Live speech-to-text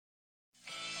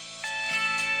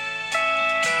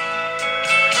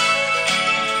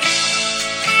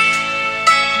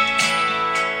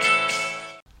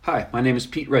my name is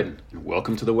Pete Redden, and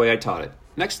welcome to The Way I Taught It,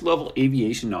 next level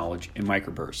aviation knowledge in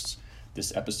microbursts.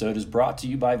 This episode is brought to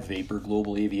you by Vapor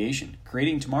Global Aviation,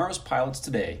 creating tomorrow's pilots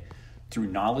today through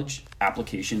knowledge,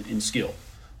 application, and skill.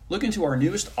 Look into our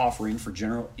newest offering for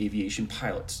general aviation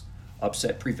pilots,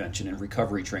 upset prevention and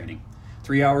recovery training.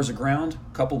 3 hours of ground,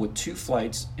 coupled with 2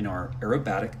 flights in our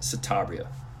aerobatic Citabria.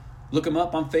 Look them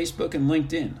up on Facebook and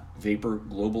LinkedIn, Vapor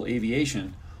Global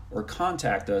Aviation, or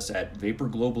contact us at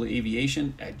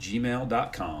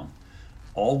vaporglobalaviation@gmail.com.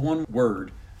 All one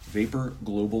word,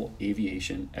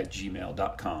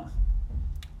 vaporglobalaviation@gmail.com.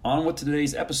 On with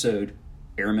today's episode,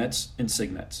 AIRMETs and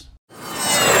SIGMETs.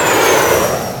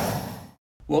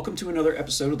 Welcome to another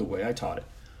episode of The Way I Taught It,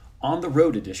 on the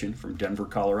road edition from Denver,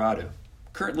 Colorado.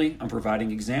 Currently, I'm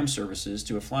providing exam services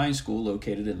to a flying school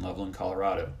located in Loveland,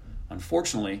 Colorado.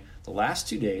 Unfortunately, the last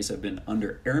 2 days have been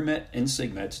under AIRMET and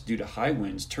SIGMETs due to high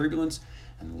winds, turbulence,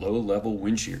 and low-level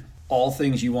wind shear. All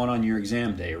things you want on your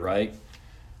exam day, right?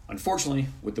 Unfortunately,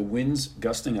 with the winds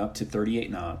gusting up to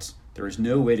 38 knots, there is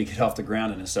no way to get off the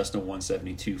ground in a Cessna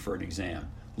 172 for an exam,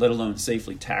 let alone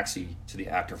safely taxi to the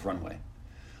active runway.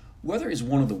 Weather is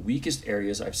one of the weakest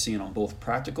areas I've seen on both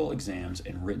practical exams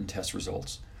and written test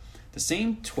results. The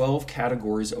same 12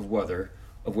 categories of weather,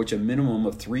 of which a minimum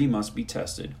of 3 must be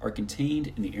tested, are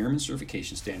contained in the Airman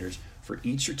Certification Standards for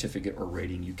each certificate or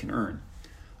rating you can earn.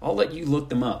 I'll let you look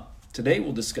them up. Today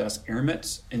we'll discuss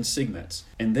AIRMETs and SIGMETs,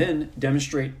 and then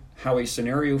demonstrate how a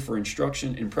scenario for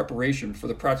instruction and preparation for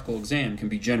the practical exam can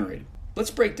be generated. Let's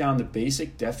break down the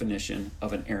basic definition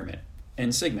of an AIRMET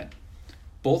and SIGMET.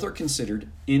 Both are considered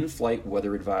in-flight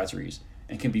weather advisories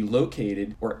and can be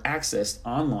located or accessed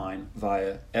online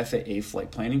via FAA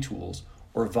flight planning tools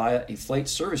or via a flight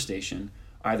service station,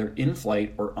 either in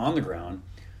flight or on the ground,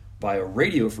 via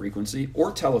radio frequency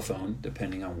or telephone,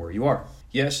 depending on where you are.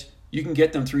 Yes, you can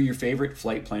get them through your favorite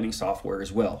flight planning software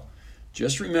as well.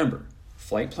 Just remember,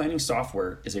 flight planning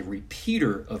software is a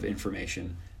repeater of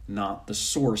information, not the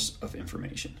source of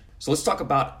information. So let's talk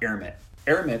about AIRMET.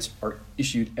 AIRMETs are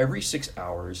issued every 6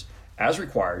 hours as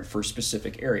required for a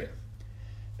specific area.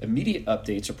 Immediate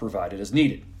updates are provided as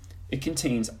needed. It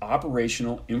contains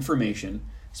operational information,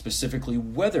 specifically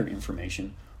weather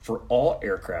information, for all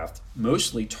aircraft,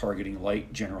 mostly targeting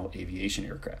light general aviation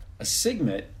aircraft. A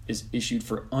SIGMET is issued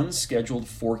for unscheduled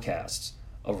forecasts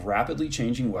of rapidly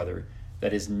changing weather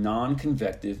that is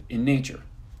non-convective in nature,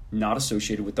 not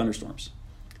associated with thunderstorms.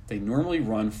 They normally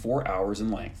run 4 hours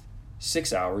in length,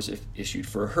 6 hours if issued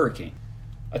for a hurricane.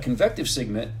 A convective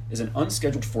SIGMET is an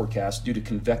unscheduled forecast due to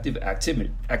convective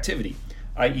activity,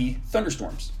 i.e.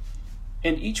 thunderstorms,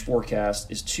 and each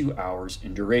forecast is 2 hours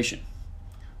in duration.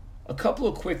 A couple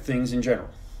of quick things in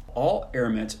general. All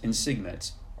AIRMETs and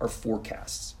SIGMETs are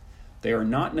forecasts. They are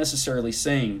not necessarily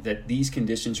saying that these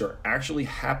conditions are actually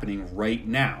happening right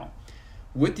now,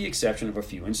 with the exception of a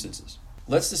few instances.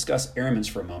 Let's discuss AIRMETs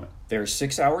for a moment. They are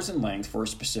 6 hours in length for a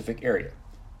specific area,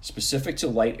 specific to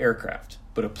light aircraft,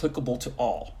 but applicable to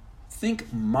all.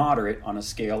 Think moderate on a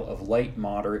scale of light,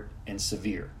 moderate, and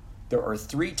severe. There are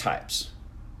 3 types.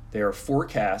 They are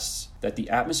forecasts that the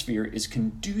atmosphere is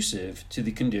conducive to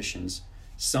the conditions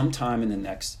sometime in the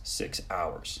next 6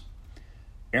 hours.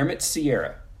 AIRMET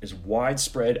Sierra is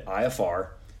widespread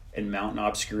IFR and mountain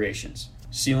obscurations.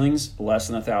 Ceilings less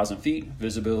than 1,000 feet,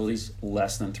 visibilities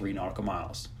less than 3 nautical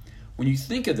miles. When you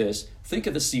think of this, think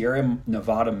of the Sierra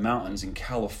Nevada mountains in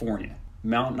California.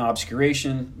 Mountain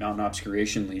obscuration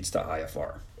leads to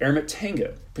IFR. AIRMET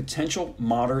Tango, potential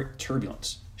moderate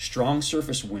turbulence, strong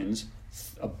surface winds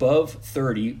above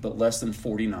 30 but less than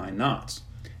 49 knots,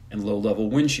 and low-level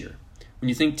wind shear. When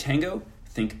you think Tango,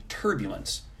 think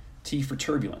turbulence. T for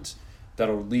turbulence.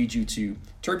 That'll lead you to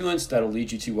turbulence, that'll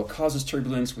lead you to what causes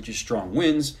turbulence, which is strong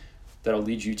winds. That'll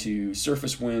lead you to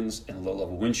surface winds and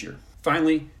low-level wind shear.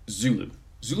 Finally, Zulu.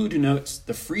 Zulu denotes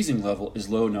the freezing level is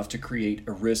low enough to create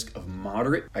a risk of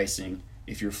moderate icing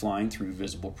if you're flying through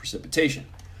visible precipitation.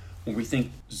 When we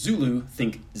think Zulu,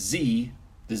 think Z,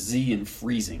 the Z in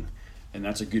freezing, and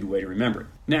that's a good way to remember it.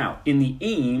 Now, in the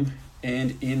AIM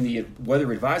and in the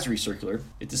Weather Advisory Circular,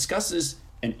 it discusses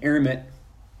an AIRMET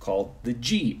called the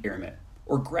G AIRMET,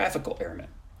 or graphical AIRMET.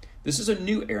 This is a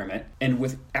new AIRMET, and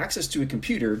with access to a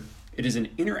computer, it is an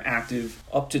interactive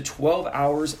up to 12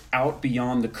 hours out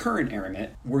beyond the current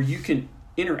AIRMET, where you can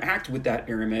interact with that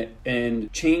AIRMET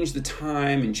and change the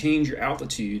time and change your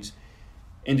altitudes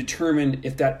and determine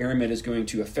if that AIRMET is going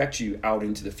to affect you out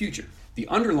into the future. The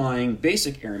underlying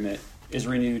basic AIRMET is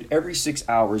renewed every 6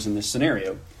 hours in this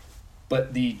scenario,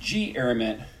 but the G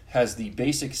AIRMET has the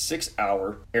basic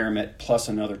 6-hour AIRMET plus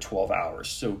another 12 hours.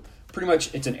 So pretty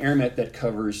much it's an AIRMET that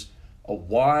covers a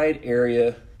wide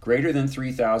area greater than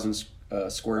 3,000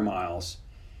 square miles,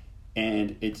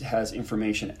 and it has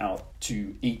information out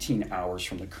to 18 hours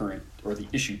from the current or the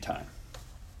issued time.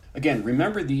 Again,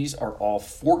 remember these are all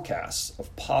forecasts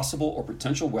of possible or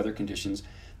potential weather conditions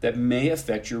that may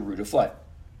affect your route of flight.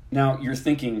 Now, you're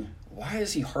thinking, why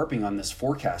is he harping on this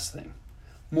forecast thing?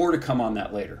 More to come on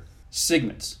that later.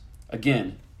 SIGMETs,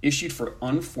 again, issued for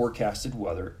unforecasted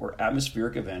weather or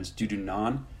atmospheric events due to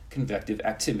non-convective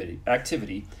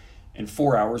activity and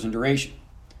 4 hours in duration.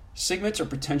 SIGMETs are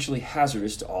potentially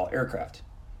hazardous to all aircraft.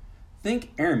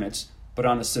 Think AIRMETs, but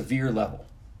on a severe level.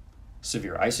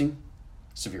 Severe icing,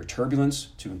 severe turbulence,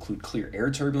 to include clear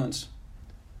air turbulence,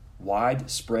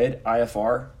 widespread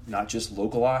IFR, not just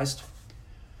localized,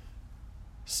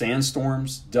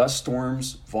 sandstorms, dust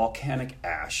storms, volcanic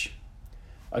ash.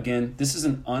 Again, this is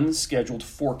an unscheduled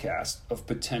forecast of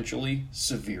potentially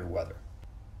severe weather.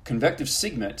 Convective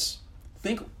SIGMETs,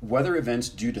 think weather events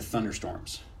due to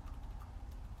thunderstorms.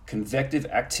 Convective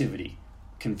activity.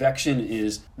 Convection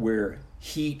is where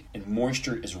heat and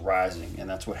moisture is rising, and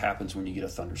that's what happens when you get a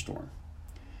thunderstorm.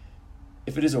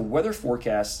 If it is a weather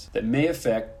forecast that may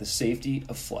affect the safety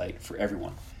of flight for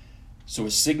everyone. So a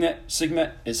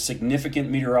SIGMET is significant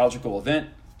meteorological event,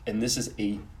 and this is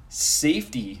a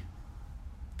safety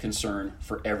concern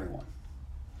for everyone.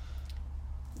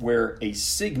 Where a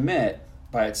SIGMET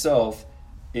by itself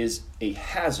is a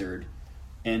hazard,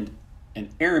 and an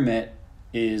AIRMET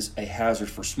is a hazard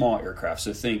for small aircraft.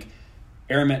 So think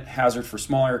AIRMET hazard for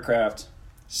small aircraft,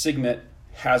 SIGMET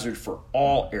hazard for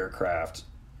all aircraft,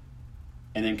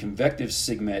 and then convective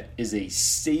SIGMET is a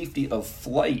safety of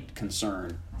flight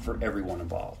concern for everyone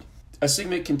involved. A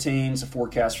SIGMET contains a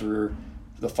forecast for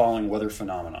the following weather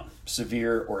phenomenon: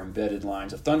 severe or embedded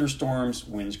lines of thunderstorms,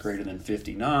 winds greater than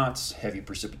 50 knots, heavy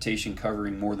precipitation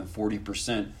covering more than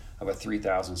 40% of a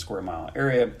 3,000 square mile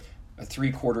area, a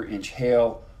 3/4 inch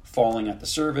hail falling at the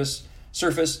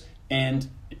surface, and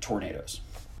tornadoes.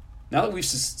 Now that we've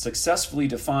successfully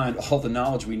defined all the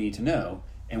knowledge we need to know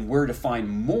and where to find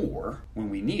more when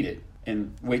we need it,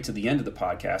 and wait to the end of the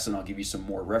podcast and I'll give you some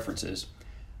more references,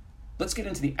 let's get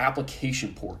into the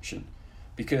application portion,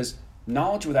 because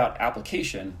knowledge without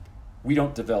application, we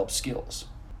don't develop skills.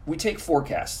 We take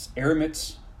forecasts,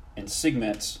 AIRMETs and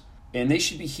SIGMETs, and they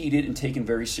should be heeded and taken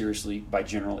very seriously by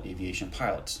general aviation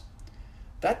pilots.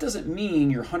 That doesn't mean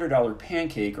your $100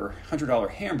 pancake or $100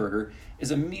 hamburger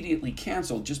is immediately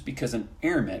canceled just because an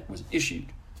AIRMET was issued.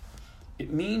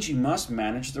 It means you must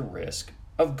manage the risk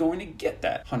of going to get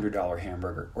that $100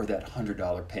 hamburger or that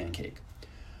 $100 pancake.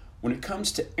 When it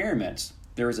comes to AIRMETs,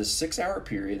 there is a 6-hour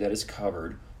period that is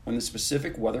covered when the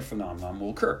specific weather phenomenon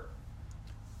will occur.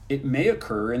 It may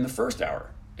occur in the first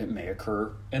hour. It may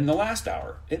occur in the last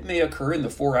hour. It may occur in the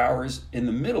 4 hours in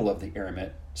the middle of the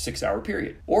AIRMET 6-hour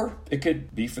period. Or it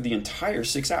could be for the entire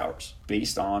 6 hours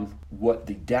based on what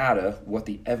the data, what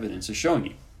the evidence is showing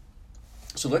you.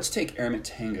 So let's take AIRMET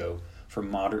Tango for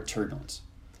moderate turbulence.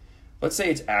 Let's say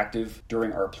it's active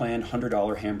during our planned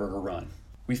 $100 hamburger run.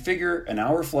 We figure an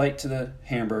hour flight to the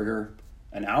hamburger,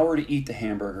 an hour to eat the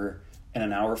hamburger, and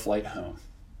an hour flight home.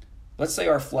 Let's say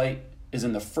our flight is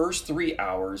in the first 3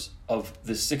 hours of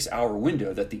the 6-hour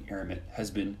window that the AIRMET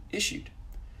has been issued.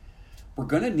 We're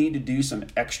going to need to do some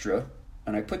extra,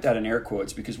 and I put that in air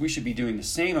quotes because we should be doing the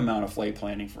same amount of flight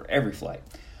planning for every flight.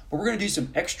 But we're going to do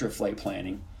some extra flight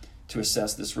planning to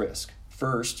assess this risk.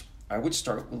 First, I would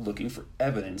start with looking for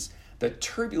evidence that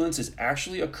turbulence is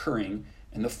actually occurring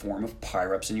in the form of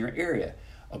PIREPs in your area.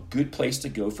 A good place to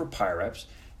go for PIREPs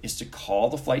is to call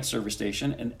the flight service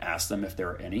station and ask them if there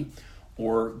are any,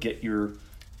 or get your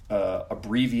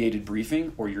abbreviated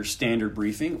briefing or your standard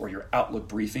briefing or your Outlook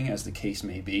briefing, as the case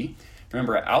may be.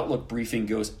 Remember, an Outlook briefing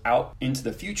goes out into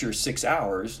the future 6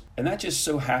 hours, and that just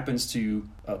so happens to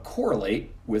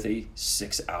correlate with a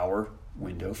 6-hour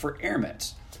window for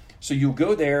AIRMETs. So you'll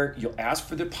go there, you'll ask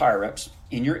for the PIREPs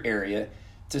in your area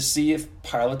to see if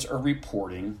pilots are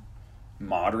reporting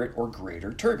moderate or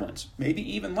greater turbulence, maybe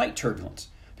even light turbulence,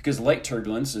 because light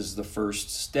turbulence is the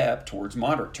first step towards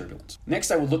moderate turbulence.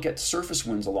 Next, I would look at surface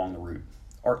winds along the route.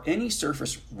 Are any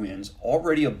surface winds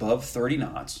already above 30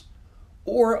 knots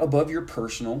or above your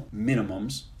personal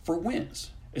minimums for winds?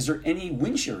 Is there any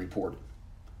wind shear reported?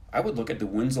 I would look at the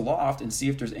winds aloft and see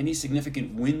if there's any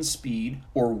significant wind speed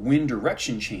or wind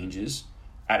direction changes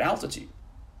at altitude.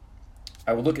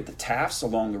 I would look at the TAFs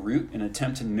along the route and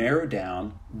attempt to narrow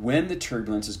down when the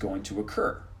turbulence is going to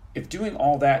occur. If doing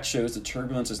all that shows the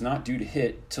turbulence is not due to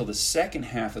hit till the second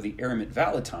half of the AIRMET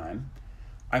valid time,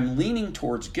 I'm leaning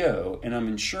towards go, and I'm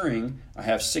ensuring I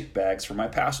have sick bags for my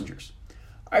passengers.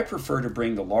 I prefer to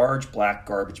bring the large black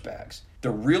garbage bags.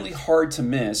 They're really hard to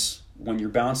miss when you're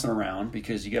bouncing around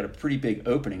because you got a pretty big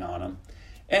opening on them,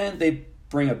 and they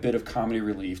bring a bit of comedy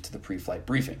relief to the pre-flight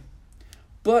briefing.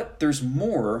 But there's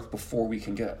more before we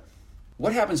can go.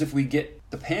 What happens if we get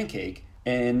the pancake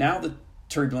and now the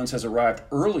turbulence has arrived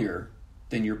earlier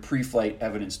than your pre-flight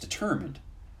evidence determined?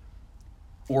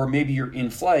 Or maybe you're in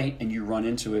flight and you run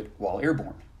into it while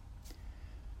airborne.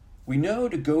 We know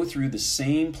to go through the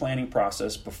same planning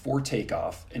process before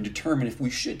takeoff and determine if we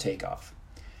should take off.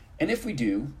 And if we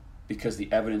do, because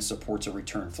the evidence supports a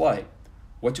return flight,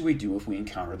 what do we do if we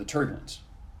encounter the turbulence?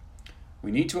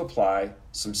 We need to apply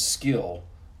some skill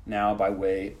now by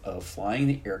way of flying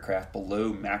the aircraft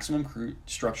below maximum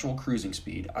structural cruising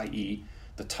speed, i.e.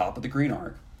 the top of the green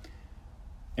arc,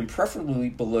 and preferably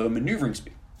below maneuvering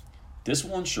speed. This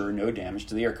will ensure no damage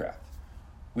to the aircraft.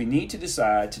 We need to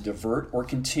decide to divert or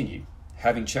continue.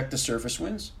 Having checked the surface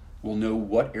winds, we'll know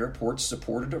what airports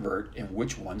support a divert and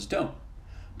which ones don't.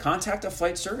 Contact a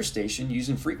flight service station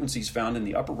using frequencies found in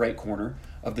the upper right corner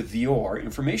of the VOR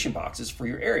information boxes for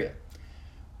your area.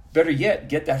 Better yet,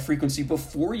 get that frequency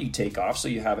before you take off so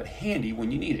you have it handy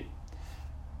when you need it.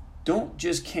 Don't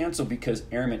just cancel because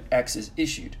AIRMET X is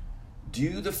issued.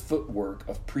 Do the footwork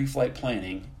of pre-flight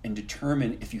planning and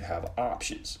determine if you have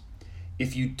options.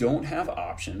 If you don't have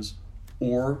options,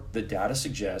 or the data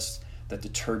suggests that the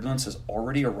turbulence has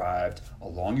already arrived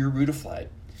along your route of flight,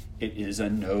 it is a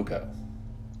no-go.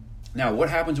 Now, what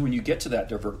happens when you get to that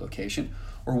divert location,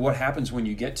 or what happens when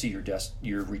you get to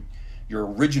your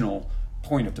original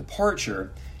point of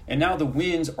departure, and now the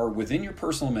winds are within your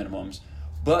personal minimums,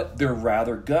 but they're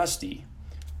rather gusty?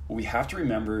 Well, we have to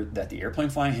remember that the Airplane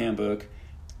Flying Handbook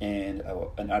and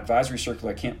an advisory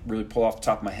circular I can't really pull off the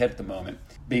top of my head at the moment,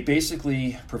 they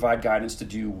basically provide guidance to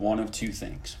do one of two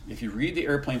things. If you read the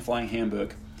Airplane Flying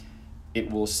Handbook, it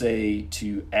will say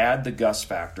to add the gust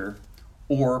factor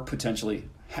or potentially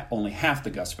only half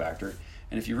the gust factor.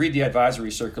 And if you read the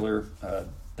advisory circular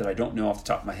that I don't know off the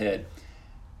top of my head,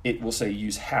 it will say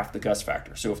use half the gust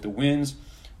factor. So if the winds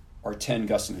are 10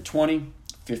 gusts into 20,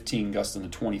 15 gusts into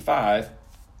 25,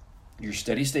 your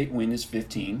steady state wind is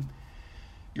 15,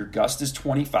 your gust is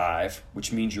 25,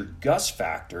 which means your gust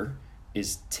factor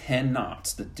is 10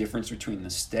 knots, the difference between the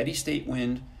steady state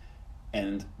wind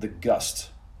and the gust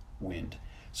wind.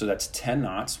 So that's 10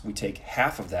 knots. We take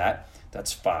half of that,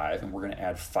 that's 5, and we're going to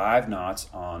add 5 knots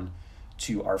on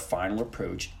to our final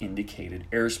approach indicated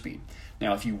airspeed.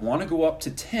 Now, if you want to go up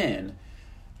to 10,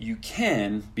 you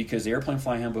can, because the Airplane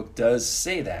Flying Handbook does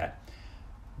say that,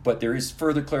 but there is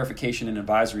further clarification in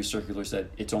advisory circulars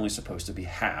that it's only supposed to be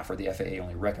half, or the FAA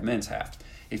only recommends half.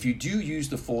 If you do use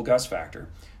the full gust factor,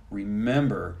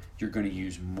 remember you're going to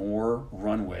use more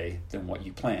runway than what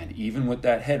you planned. Even with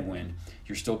that headwind,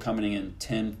 you're still coming in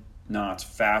 10 knots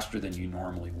faster than you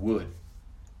normally would.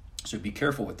 So be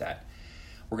careful with that.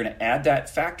 We're going to add that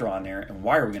factor on there. And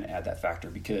why are we going to add that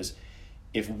factor? Because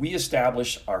if we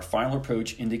establish our final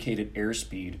approach indicated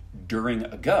airspeed during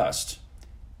a gust,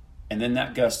 and then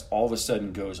that gust all of a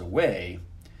sudden goes away,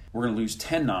 we're going to lose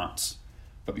 10 knots.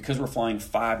 But because we're flying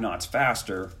 5 knots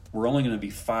faster, we're only going to be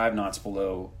 5 knots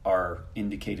below our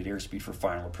indicated airspeed for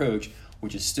final approach,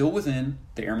 which is still within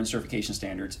the airman certification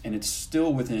standards, and it's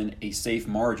still within a safe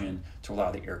margin to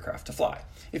allow the aircraft to fly.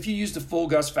 If you use the full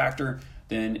gust factor,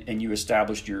 and you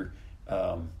established your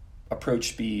approach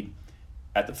speed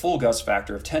at the full gust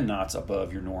factor of 10 knots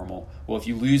above your normal, well, if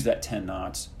you lose that 10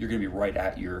 knots, you're going to be right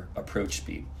at your approach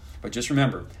speed. But just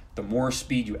remember, the more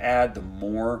speed you add, the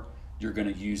more you're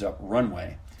going to use up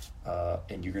runway,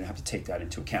 and you're going to have to take that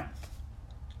into account.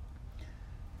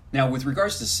 Now, with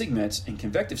regards to SIGMETs and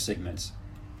convective SIGMETs,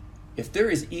 if there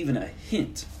is even a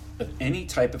hint of any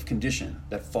type of condition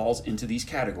that falls into these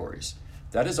categories,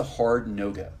 that is a hard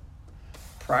no-go.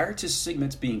 Prior to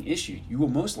SIGMETs being issued, you will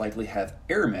most likely have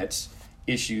AIRMETs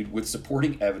issued with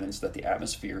supporting evidence that the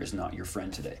atmosphere is not your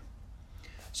friend today.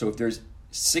 So if there's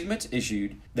SIGMETs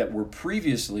issued that were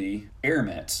previously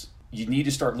AIRMETs, you need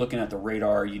to start looking at the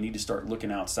radar, you need to start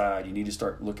looking outside, you need to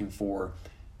start looking for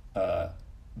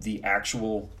the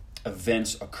actual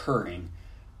events occurring,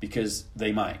 because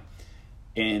they might.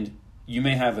 And you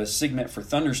may have a SIGMET for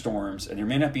thunderstorms, and there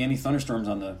may not be any thunderstorms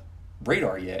on the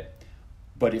radar yet,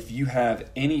 but if you have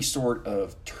any sort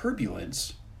of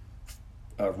turbulence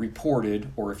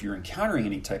reported, or if you're encountering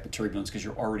any type of turbulence because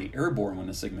you're already airborne when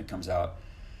the SIGMET comes out,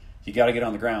 you got to get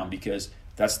on the ground, because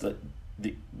that's the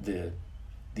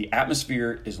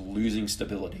atmosphere is losing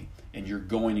stability, and you're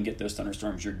going to get those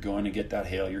thunderstorms, you're going to get that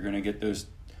hail, you're going to get those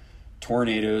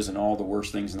tornadoes and all the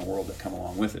worst things in the world that come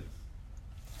along with it.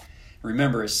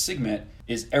 Remember, a SIGMET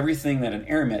is everything that an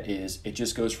AIRMET is. It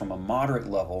just goes from a moderate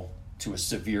level to a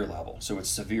severe level. So it's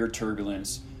severe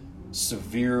turbulence,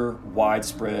 severe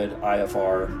widespread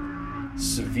IFR,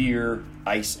 severe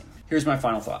icing. Here's my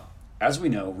final thought. As we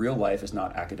know, real life is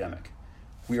not academic.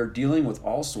 We are dealing with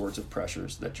all sorts of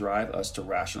pressures that drive us to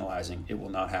rationalizing it will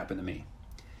not happen to me.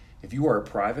 If you are a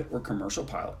private or commercial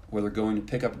pilot, whether going to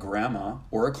pick up grandma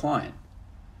or a client,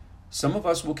 some of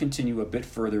us will continue a bit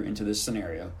further into this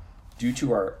scenario due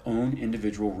to our own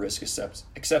individual risk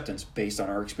acceptance based on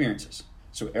our experiences.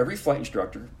 So every flight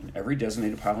instructor and every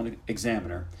designated pilot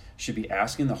examiner should be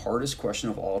asking the hardest question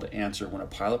of all to answer when a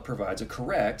pilot provides a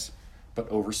correct but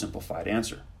oversimplified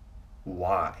answer.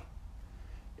 Why?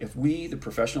 If we, the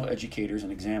professional educators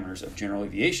and examiners of general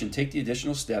aviation, take the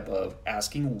additional step of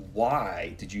asking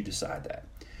why did you decide that,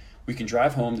 we can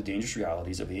drive home the dangerous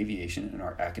realities of aviation in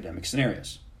our academic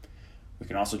scenarios. We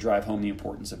can also drive home the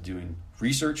importance of doing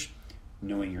research,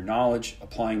 knowing your knowledge,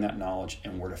 applying that knowledge,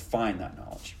 and where to find that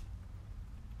knowledge.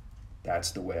 That's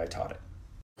the way I taught it.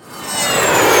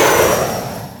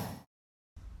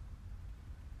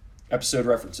 Episode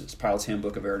references: Pilot's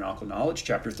Handbook of Aeronautical Knowledge,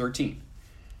 Chapter 13.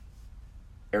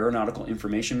 Aeronautical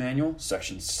Information Manual,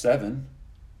 Chapter 7,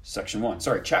 Section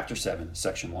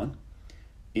 1.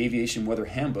 Aviation Weather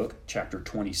Handbook, Chapter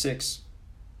 26.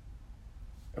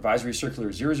 Advisory Circular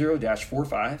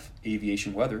 00-45,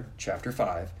 Aviation Weather, Chapter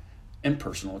 5, and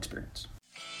Personal Experience.